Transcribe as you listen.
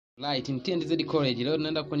Light ni TNZ College. Leo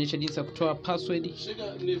tunaenda kuonyesha jinsi ya kutoa password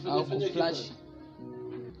au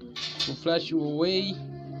kuflash huawei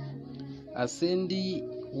asendi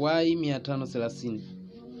y530.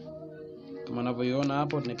 Kama unavyoiona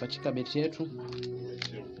hapo, tunaipachika betri yetu.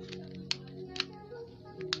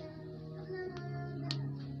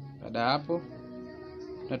 Baada hapo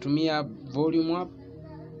tunatumia volume up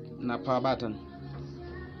na power button.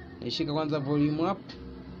 Nishika kwanza volume up,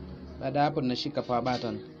 baada hapo tunashika power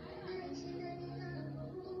button.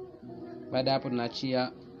 Baada hapo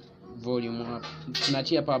tunaachia volume up,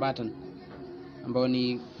 tunaachia power button ambayo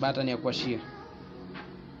ni button ya kuashia.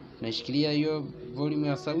 Naishikilia hiyo volume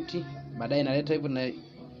ya sauti, baadaye inaleta hivyo, na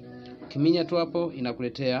kiminya tu hapo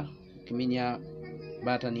inakuletea kiminya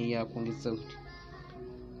button hii ya kuongeza sauti.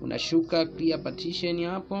 Unashuka clear partition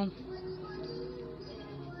hapo.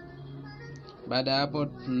 Baada hapo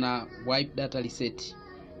tuna wipe data reset,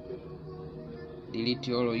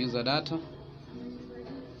 delete all user data,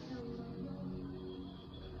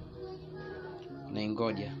 na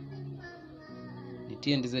ingoja. Ni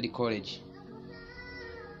TNZ College.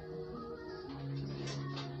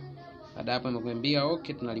 Baada hapo imekuambia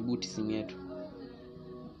okay, tuna reboot simu yetu.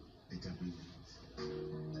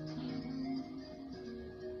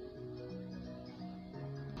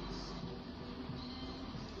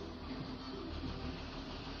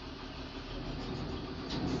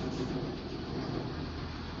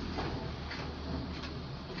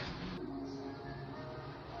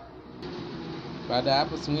 Baada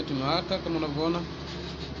hapo simu yetu imewaka kama unavyoona.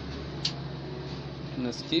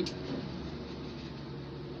 Tuna skip,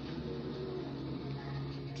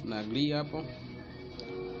 tuna agree hapo,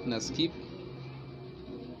 tuna skip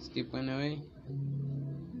anyway.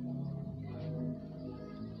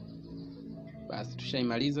 Basi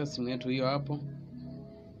tushaimaliza simu yetu hiyo hapo.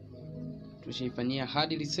 Tushaifanyia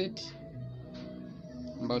hard reset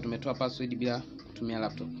ambayo tumetoa password bila kutumia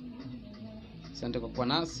laptop. Asante kwa kuwa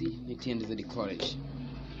nasi. Ni TNZ College.